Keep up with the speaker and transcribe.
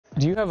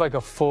Do you have like a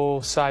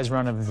full size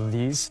run of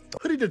these?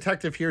 Hoodie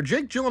Detective here.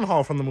 Jake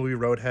Gyllenhaal from the movie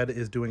Roadhead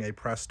is doing a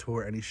press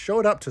tour, and he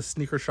showed up to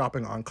sneaker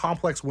shopping on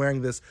Complex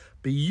wearing this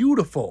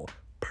beautiful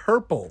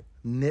purple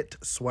knit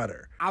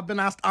sweater. I've been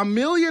asked a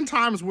million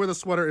times where the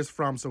sweater is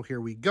from, so here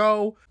we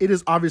go. It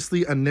is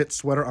obviously a knit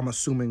sweater, I'm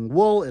assuming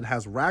wool. It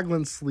has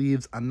raglan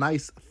sleeves, a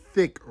nice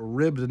thick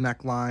ribbed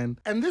neckline.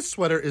 And this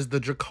sweater is the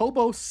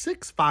Jacobo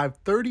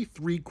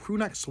 6533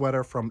 crewneck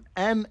sweater from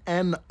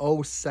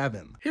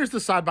NN07. Here's the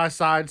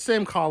side-by-side,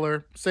 same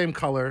collar,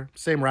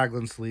 same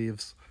raglan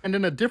sleeves. And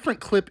in a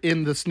different clip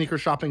in the sneaker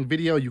shopping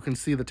video, you can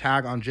see the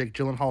tag on Jake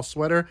Gyllenhaal's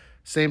sweater,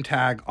 same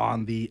tag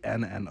on the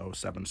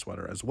NN07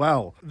 sweater as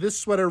well. This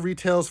sweater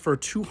retails for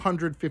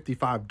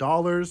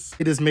 $255.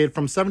 It is made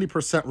from 70%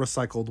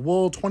 recycled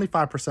wool,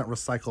 25%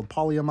 recycled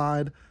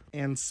polyamide,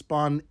 and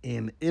spun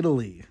in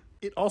Italy.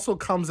 It also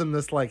comes in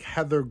this like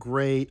heather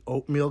gray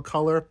oatmeal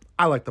color.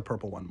 I like the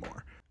purple one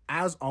more.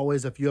 As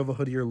always, if you have a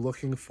hoodie you're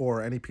looking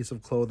for, any piece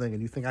of clothing,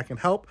 and you think I can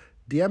help,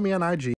 DM me on IG.